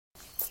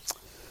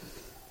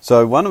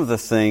So one of the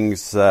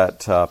things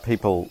that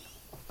people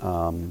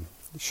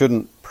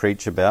shouldn't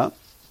preach about,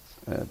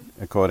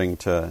 according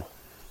to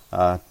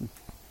the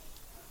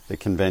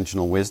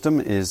conventional wisdom,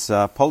 is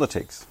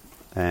politics.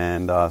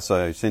 And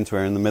so since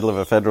we're in the middle of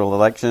a federal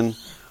election,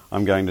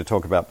 I'm going to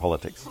talk about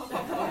politics.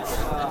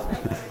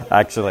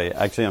 Actually,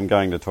 I'm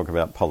going to talk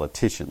about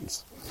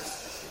politicians.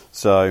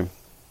 So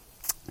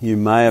you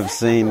may have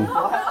seen...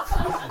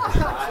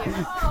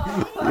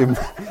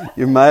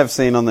 You may have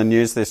seen on the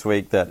news this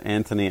week that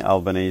Anthony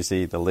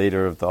Albanese, the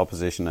leader of the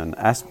opposition and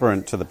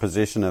aspirant to the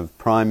position of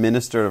Prime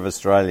Minister of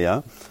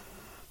Australia,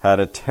 had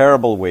a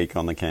terrible week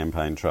on the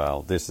campaign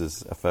trail. This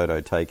is a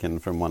photo taken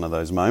from one of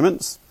those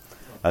moments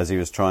as he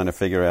was trying to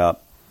figure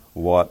out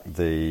what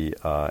the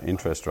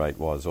interest rate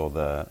was, or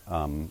the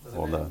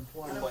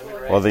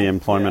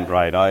employment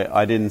rate.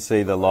 I didn't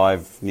see the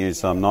live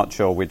news, so I'm not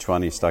sure which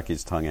one he stuck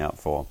his tongue out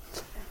for.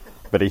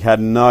 But he had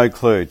no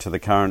clue to the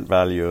current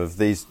value of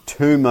these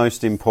two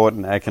most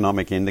important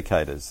economic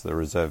indicators, the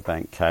Reserve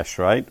Bank cash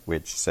rate,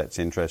 which sets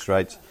interest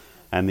rates,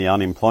 and the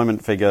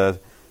unemployment figure,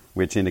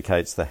 which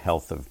indicates the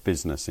health of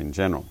business in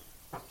general.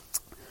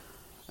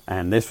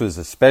 And this was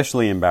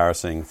especially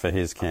embarrassing for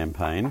his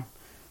campaign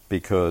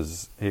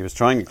because he was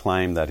trying to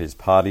claim that his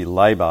party,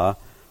 Labor,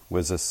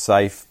 was a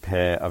safe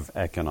pair of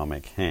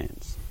economic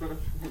hands.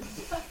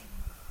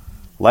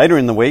 Later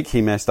in the week,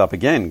 he messed up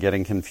again,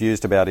 getting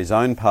confused about his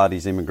own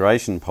party's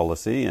immigration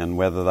policy and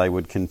whether they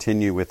would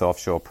continue with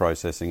offshore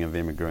processing of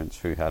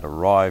immigrants who had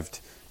arrived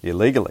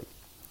illegally.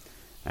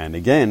 And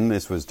again,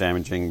 this was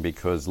damaging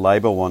because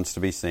Labor wants to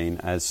be seen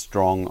as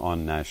strong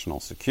on national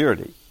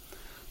security.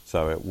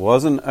 So it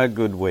wasn't a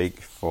good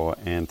week for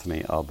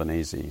Anthony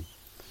Albanese.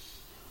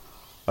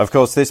 Of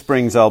course, this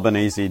brings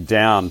Albanese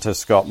down to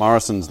Scott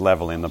Morrison's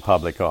level in the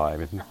public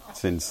eye,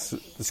 since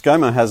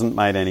ScoMo hasn't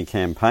made any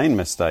campaign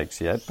mistakes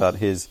yet, but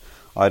his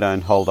 "I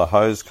don't hold a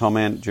hose"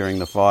 comment during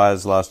the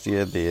fires last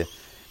year, the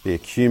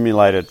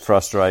accumulated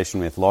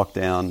frustration with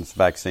lockdowns,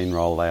 vaccine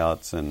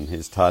rollouts, and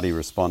his tardy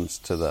response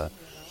to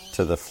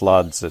the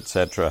floods,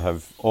 etc.,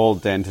 have all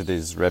dented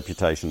his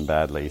reputation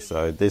badly.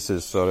 So this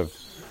is sort of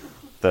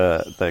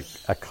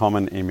a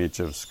common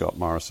image of Scott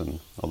Morrison,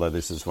 although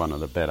this is one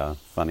of the better,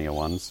 funnier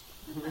ones.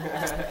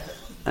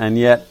 And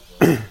yet,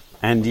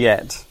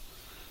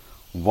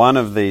 one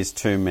of these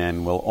two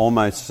men will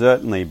almost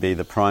certainly be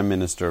the Prime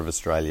Minister of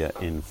Australia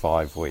in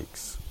 5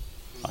 weeks.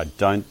 I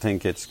don't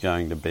think it's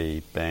going to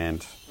be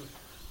Bant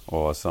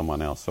or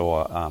someone else,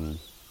 or Clive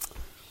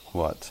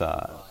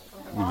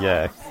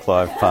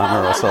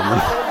Palmer or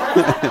something.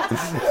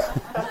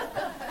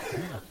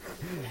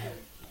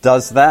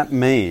 Does that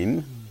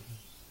mean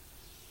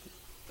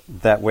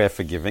that we're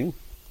forgiving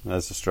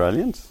as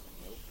Australians?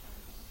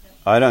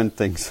 I don't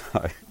think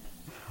so.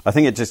 I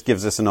think it just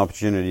gives us an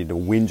opportunity to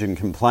whinge and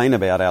complain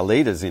about our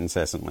leaders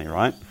incessantly,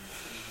 right?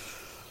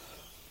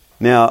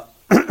 Now,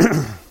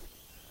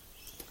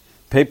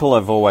 people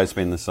have always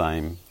been the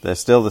same. They're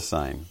still the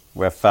same.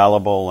 We're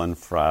fallible and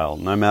frail,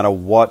 no matter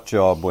what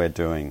job we're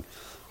doing.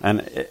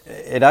 And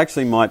it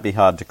actually might be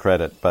hard to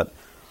credit, but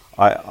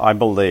I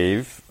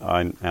believe,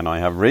 and I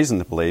have reason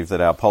to believe,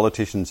 that our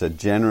politicians are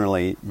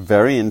generally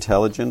very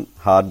intelligent,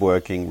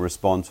 hardworking,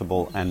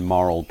 responsible, and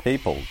moral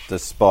people,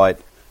 despite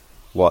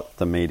what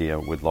the media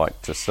would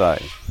like to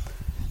say.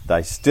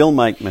 They still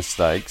make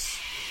mistakes,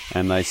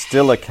 and they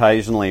still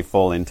occasionally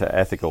fall into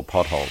ethical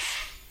potholes.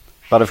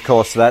 But of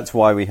course, that's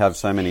why we have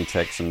so many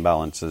checks and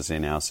balances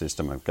in our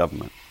system of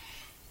government.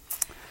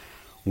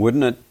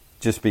 Wouldn't it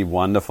just be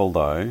wonderful,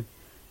 though,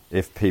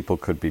 if people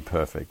could be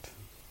perfect?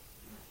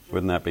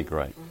 Wouldn't that be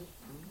great?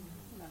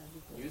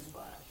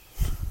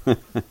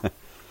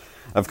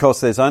 Of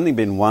course, there's only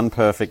been one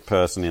perfect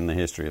person in the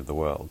history of the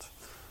world,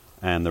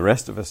 and the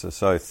rest of us are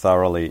so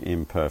thoroughly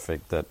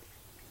imperfect that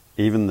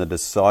even the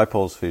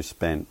disciples who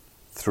spent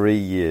 3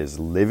 years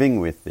living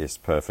with this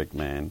perfect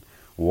man,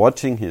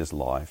 watching his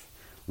life,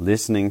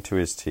 listening to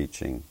his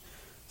teaching,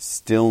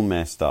 still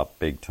messed up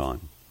big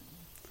time.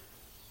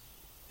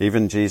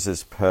 Even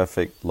Jesus'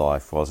 perfect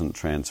life wasn't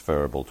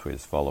transferable to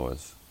his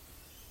followers.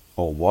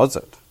 Or was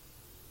it?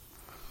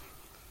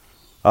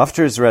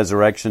 After his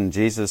resurrection,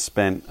 Jesus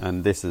spent,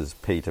 and this is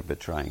Peter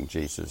betraying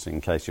Jesus,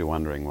 in case you're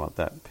wondering what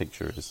that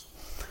picture is.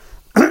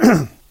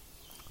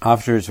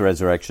 After his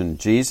resurrection,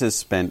 Jesus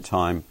spent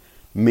time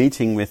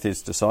meeting with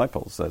his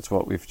disciples. That's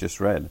what we've just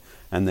read.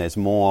 And there's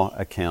more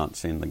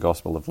accounts in the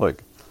Gospel of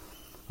Luke.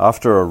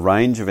 After a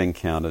range of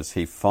encounters,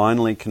 he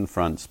finally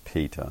confronts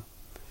Peter,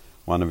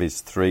 one of his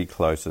 3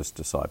 closest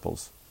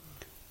disciples.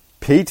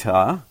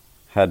 Peter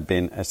had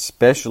been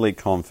especially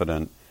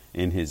confident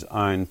in his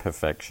own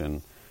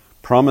perfection,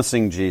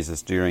 promising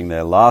Jesus during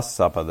their Last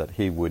Supper that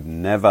he would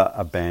never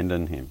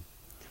abandon him.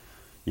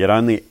 Yet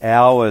only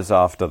hours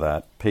after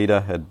that,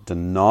 Peter had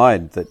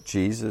denied that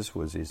Jesus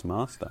was his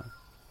master,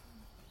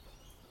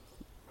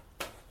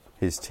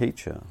 his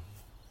teacher,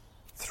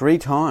 3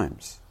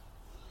 times.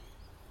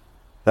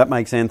 That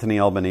makes Anthony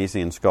Albanese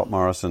and Scott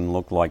Morrison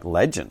look like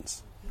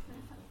legends.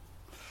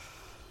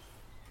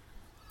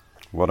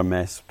 What a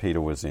mess Peter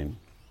was in.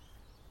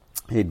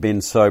 He'd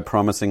been so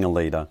promising a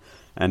leader,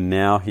 and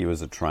now he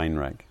was a train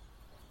wreck.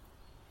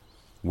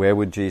 Where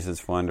would Jesus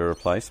find a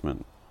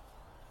replacement?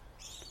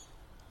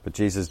 But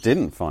Jesus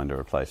didn't find a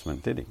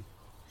replacement, did he?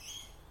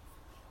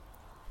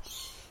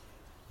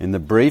 In the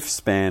brief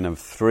span of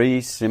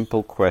 3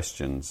 simple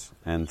questions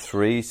and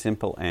 3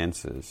 simple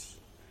answers,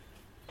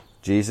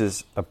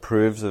 Jesus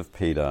approves of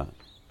Peter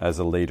as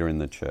a leader in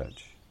the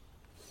church.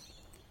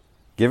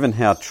 Given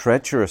how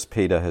treacherous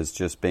Peter has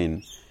just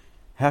been,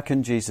 how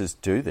can Jesus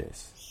do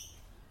this?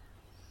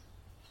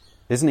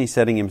 Isn't he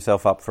setting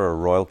himself up for a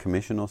royal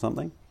commission or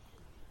something?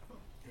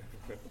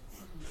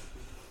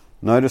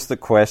 Notice the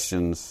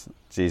questions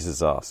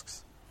Jesus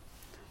asks.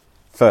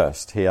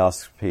 First, he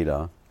asks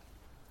Peter,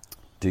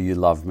 "Do you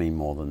love me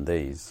more than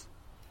these?"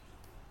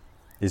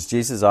 Is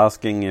Jesus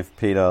asking if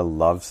Peter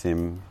loves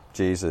him,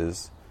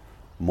 Jesus,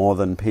 more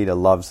than Peter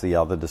loves the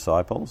other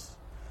disciples?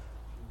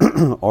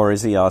 Or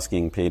is he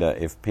asking Peter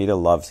if Peter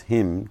loves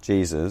him,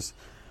 Jesus,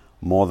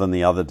 more than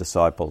the other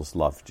disciples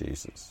love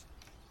Jesus?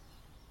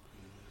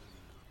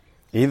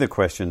 Either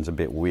question's a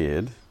bit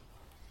weird,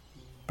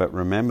 but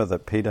remember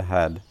that Peter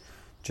had,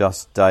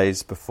 just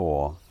days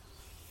before,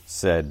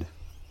 said,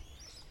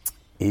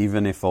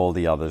 "Even if all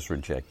the others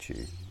reject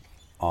you,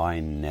 I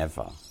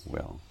never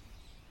will."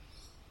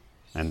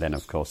 And then,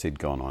 of course, he'd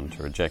gone on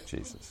to reject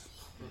Jesus.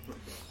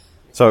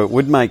 So it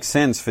would make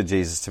sense for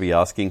Jesus to be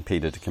asking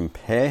Peter to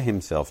compare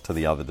himself to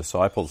the other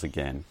disciples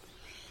again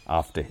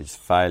after his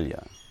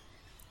failure.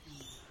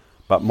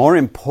 But more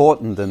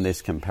important than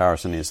this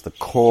comparison is the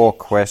core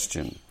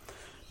question,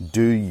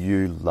 do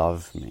you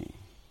love me?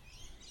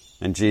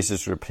 And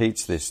Jesus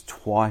repeats this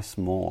twice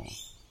more.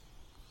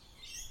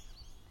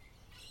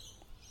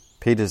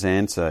 Peter's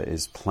answer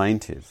is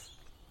plaintive.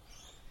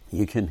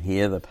 You can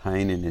hear the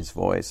pain in his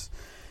voice.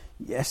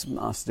 "Yes,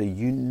 Master,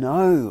 you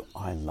know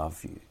I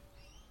love you."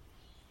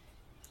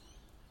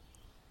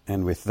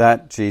 And with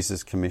that,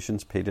 Jesus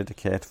commissions Peter to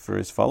care for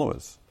his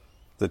followers,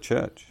 the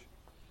church.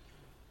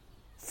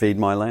 "Feed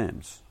my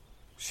lambs,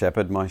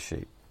 shepherd my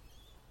sheep."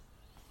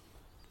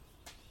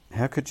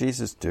 How could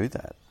Jesus do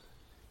that?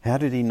 How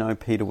did he know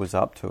Peter was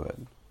up to it?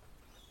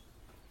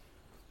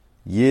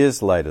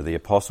 Years later, the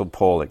Apostle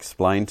Paul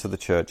explained to the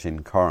church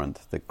in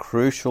Corinth the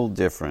crucial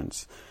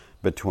difference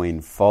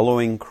between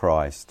following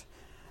Christ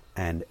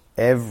and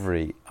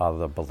every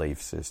other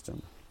belief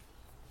system.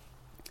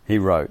 He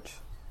wrote,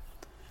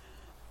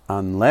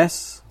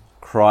 "Unless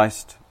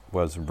Christ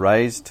was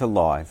raised to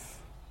life,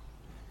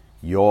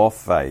 your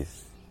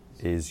faith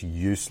is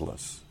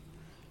useless,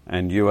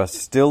 and you are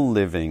still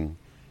living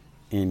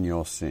in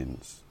your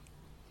sins.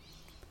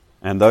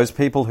 And those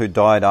people who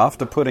died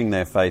after putting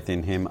their faith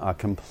in him are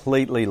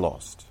completely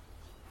lost.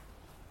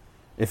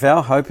 If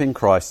our hope in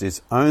Christ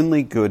is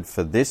only good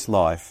for this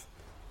life,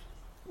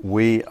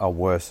 we are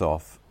worse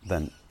off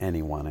than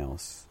anyone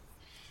else.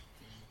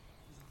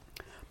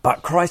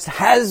 But Christ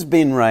has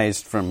been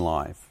raised from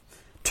life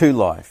to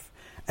life,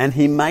 and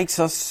he makes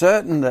us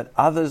certain that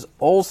others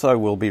also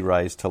will be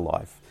raised to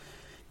life.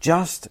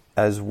 Just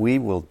as we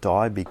will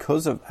die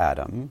because of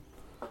Adam,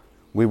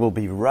 we will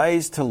be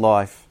raised to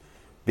life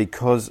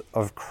because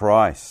of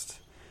Christ.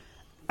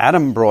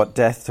 Adam brought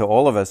death to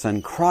all of us,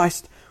 and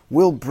Christ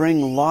will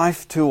bring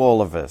life to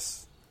all of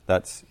us."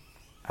 That's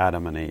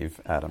Adam and Eve,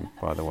 Adam,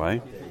 by the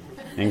way.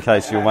 In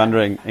case you're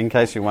wondering,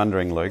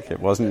 Luke, it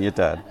wasn't your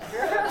dad.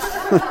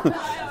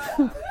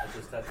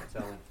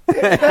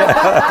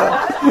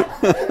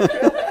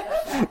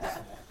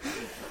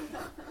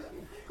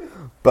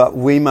 But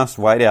we must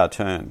wait our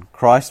turn.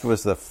 Christ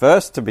was the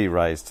first to be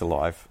raised to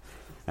life,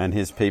 and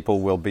his people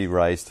will be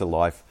raised to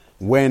life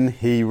when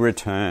he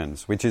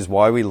returns, which is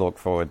why we look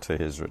forward to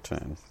his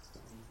return.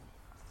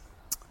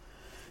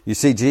 You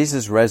see,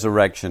 Jesus'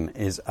 resurrection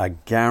is a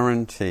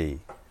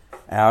guarantee,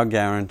 our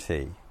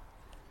guarantee,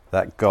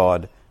 that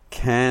God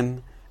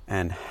can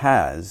and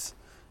has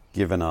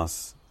given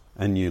us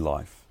a new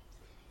life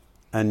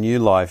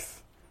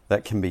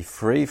that can be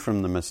free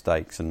from the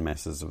mistakes and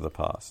messes of the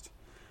past,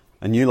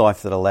 a new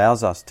life that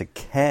allows us to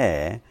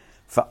care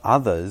for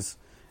others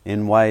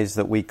in ways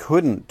that we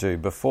couldn't do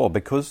before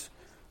because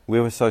we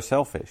were so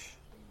selfish.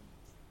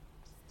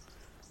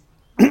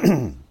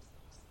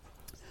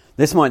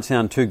 This might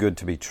sound too good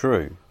to be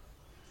true,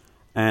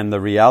 and the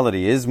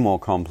reality is more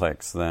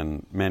complex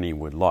than many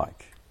would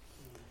like.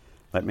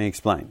 Let me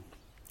explain.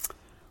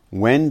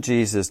 When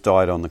Jesus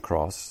died on the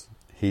cross,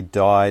 he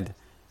died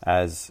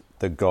as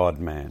the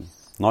God-man,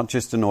 not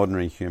just an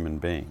ordinary human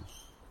being.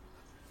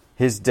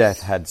 His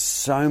death had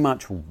so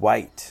much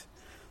weight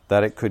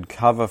that it could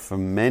cover for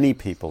many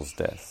people's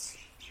deaths.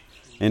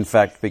 In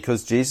fact,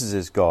 because Jesus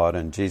is God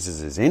and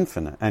Jesus is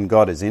infinite, and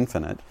God is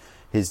infinite,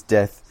 his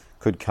death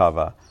could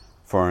cover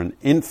for an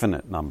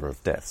infinite number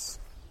of deaths.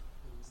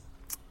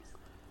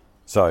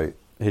 So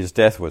his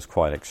death was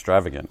quite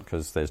extravagant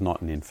because there's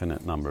not an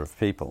infinite number of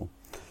people.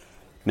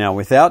 Now,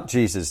 without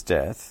Jesus'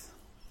 death,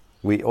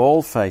 we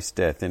all face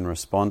death in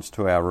response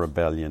to our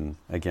rebellion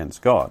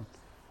against God.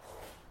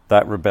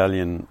 That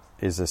rebellion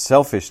is a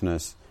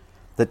selfishness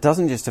that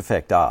doesn't just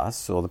affect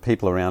us or the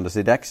people around us,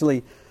 it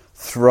actually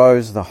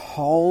throws the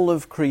whole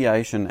of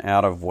creation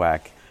out of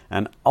whack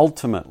and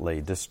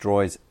ultimately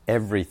destroys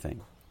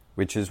everything,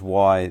 which is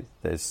why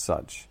there's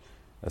such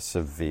a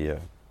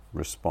severe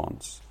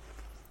response.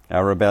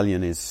 Our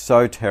rebellion is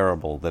so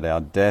terrible that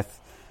our death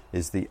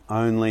is the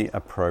only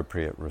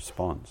appropriate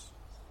response.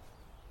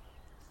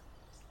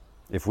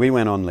 If we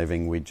went on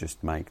living, we'd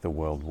just make the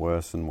world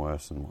worse and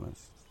worse and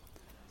worse.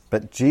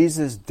 But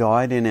Jesus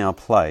died in our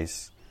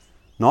place,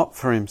 not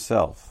for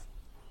himself,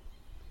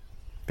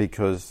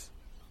 because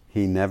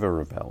he never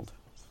rebelled.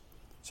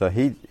 So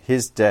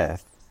his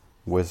death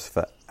was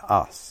for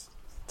us,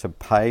 to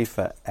pay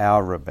for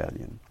our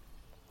rebellion.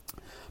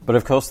 But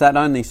of course that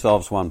only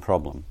solves one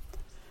problem,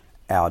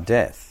 our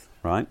death,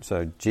 right?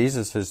 So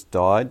Jesus has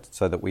died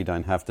so that we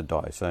don't have to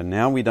die. So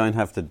now we don't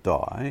have to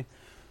die,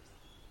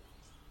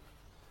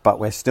 but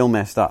we're still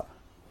messed up.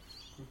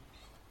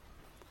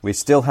 We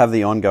still have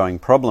the ongoing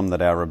problem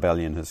that our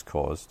rebellion has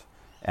caused,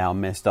 our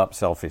messed up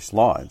selfish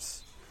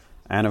lives.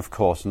 And of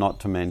course, not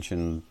to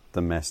mention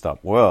the messed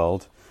up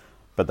world,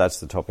 but that's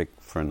the topic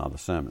for another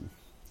sermon.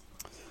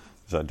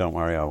 So don't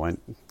worry, I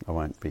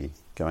won't be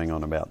going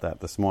on about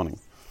that this morning.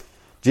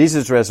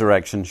 Jesus'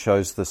 resurrection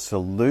shows the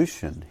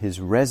solution. His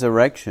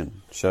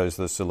resurrection shows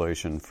the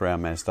solution for our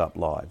messed up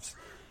lives.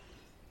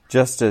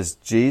 Just as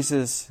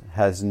Jesus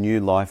has new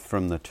life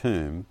from the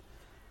tomb,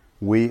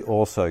 we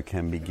also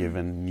can be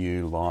given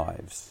new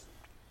lives.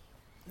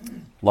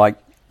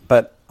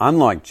 But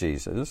unlike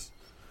Jesus,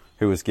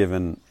 who was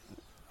given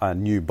a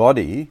new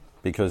body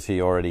because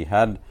he already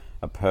had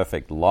a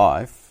perfect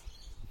life,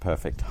 a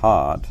perfect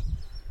heart,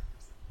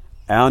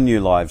 our new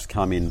lives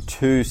come in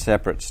two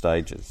separate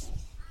stages.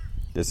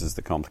 This is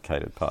the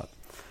complicated part.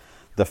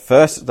 The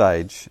first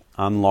stage,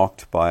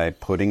 unlocked by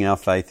putting our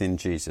faith in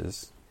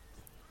Jesus,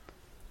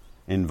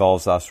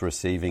 involves us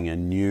receiving a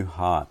new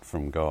heart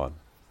from God.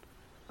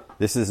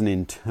 This is an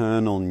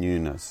internal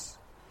newness.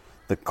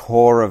 The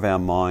core of our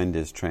mind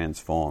is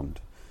transformed.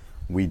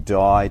 We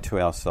die to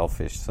our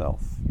selfish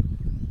self.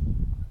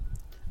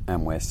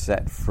 And we're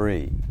set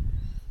free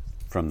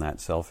from that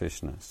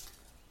selfishness.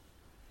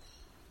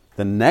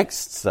 The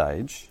next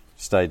stage,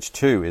 stage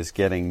 2, is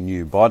getting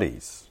new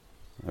bodies.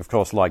 Of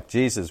course, like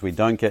Jesus, we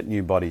don't get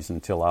new bodies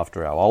until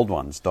after our old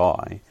ones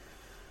die.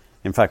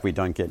 In fact, we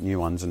don't get new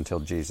ones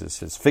until Jesus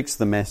has fixed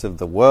the mess of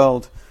the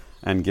world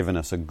and given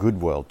us a good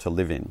world to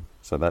live in.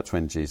 So that's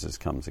when Jesus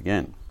comes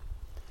again.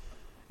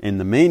 In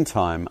the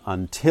meantime,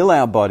 until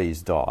our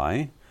bodies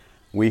die,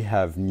 we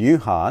have new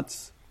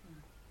hearts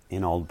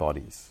in old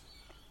bodies.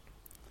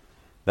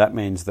 That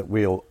means that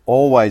we'll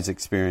always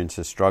experience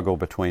a struggle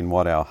between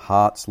what our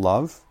hearts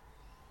love,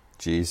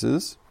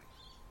 Jesus,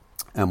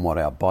 and what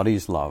our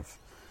bodies love,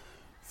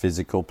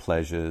 physical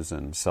pleasures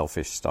and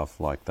selfish stuff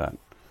like that.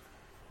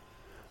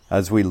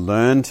 As we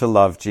learn to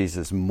love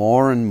Jesus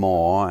more and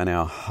more and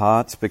our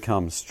hearts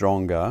become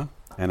stronger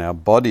and our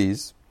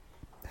bodies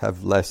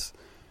have less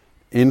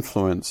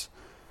influence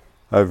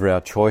over our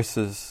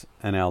choices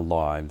and our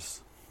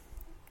lives,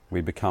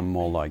 we become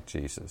more like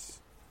Jesus.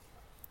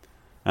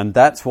 And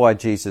that's why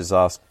Jesus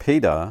asked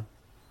Peter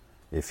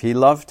if he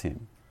loved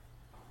him.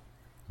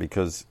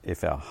 Because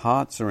if our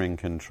hearts are in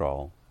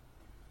control,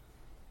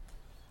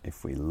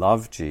 if we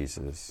love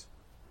Jesus,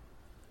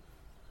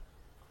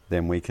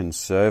 then we can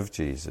serve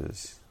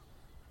Jesus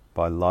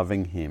by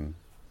loving him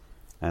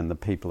and the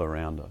people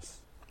around us.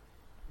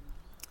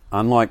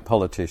 Unlike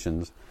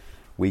politicians,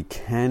 we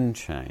can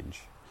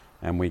change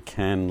and we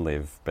can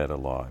live better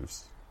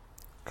lives.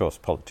 Of course,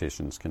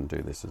 politicians can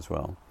do this as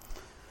well.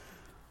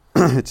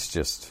 It's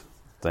just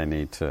they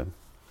need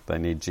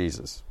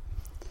Jesus.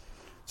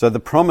 So the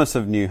promise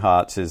of new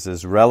hearts is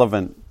as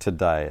relevant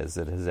today as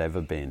it has ever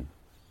been.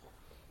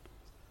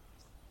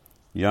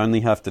 You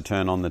only have to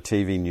turn on the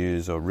TV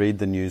news or read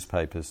the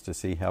newspapers to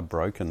see how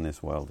broken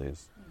this world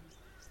is.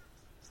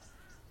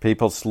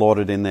 People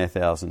slaughtered in their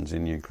thousands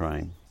in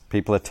Ukraine.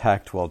 People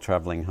attacked while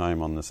travelling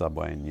home on the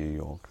subway in New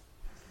York.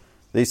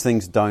 These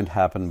things don't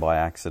happen by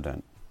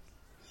accident.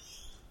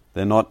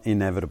 They're not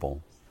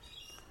inevitable.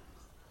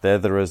 They're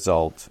the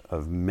result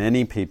of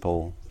many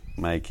people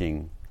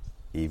making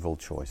evil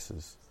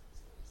choices.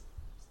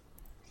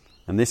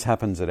 And this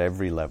happens at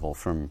every level,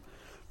 from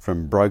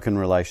broken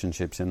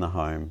relationships in the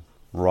home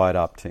right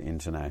up to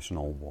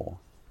international war.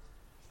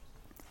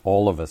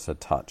 All of us are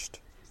touched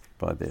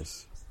by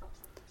this.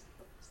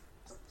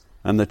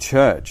 And the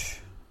church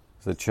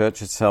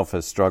itself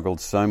has struggled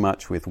so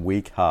much with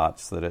weak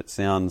hearts that it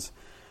sounds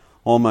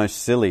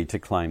almost silly to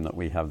claim that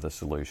we have the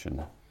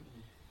solution.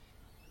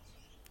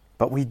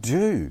 But we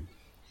do.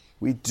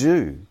 We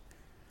do.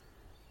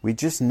 We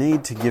just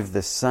need to give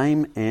the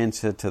same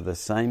answer to the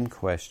same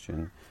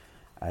question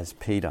as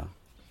Peter.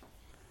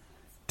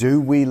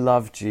 Do we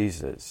love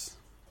Jesus?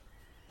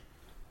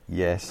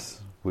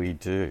 Yes, we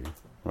do.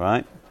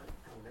 Right?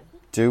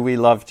 Do we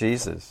love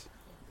Jesus?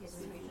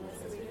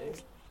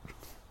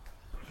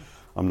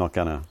 I'm not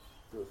going to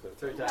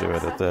do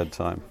it a third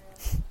time.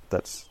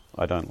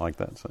 I don't like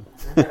that. So.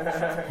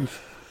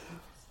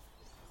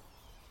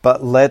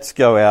 But let's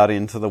go out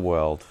into the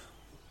world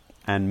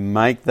and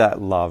make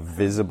that love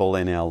visible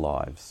in our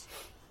lives,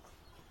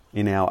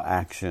 in our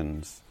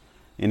actions,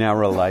 in our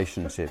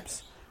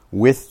relationships,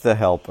 with the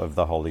help of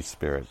the Holy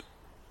Spirit.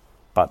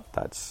 But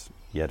that's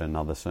yet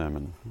another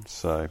sermon,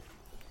 so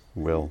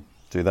we'll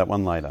do that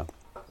one later.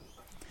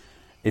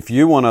 If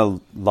you want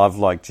to love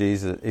like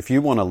Jesus, if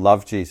you want to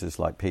love Jesus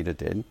like Peter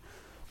did,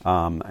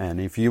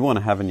 and if you want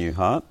to have a new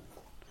heart,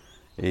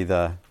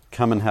 either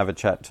come and have a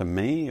chat to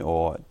me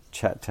or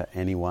chat to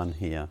anyone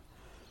here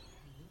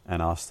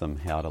and ask them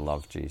how to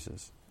love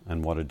Jesus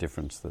and what a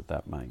difference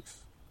that makes.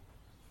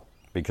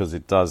 Because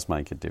it does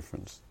make a difference.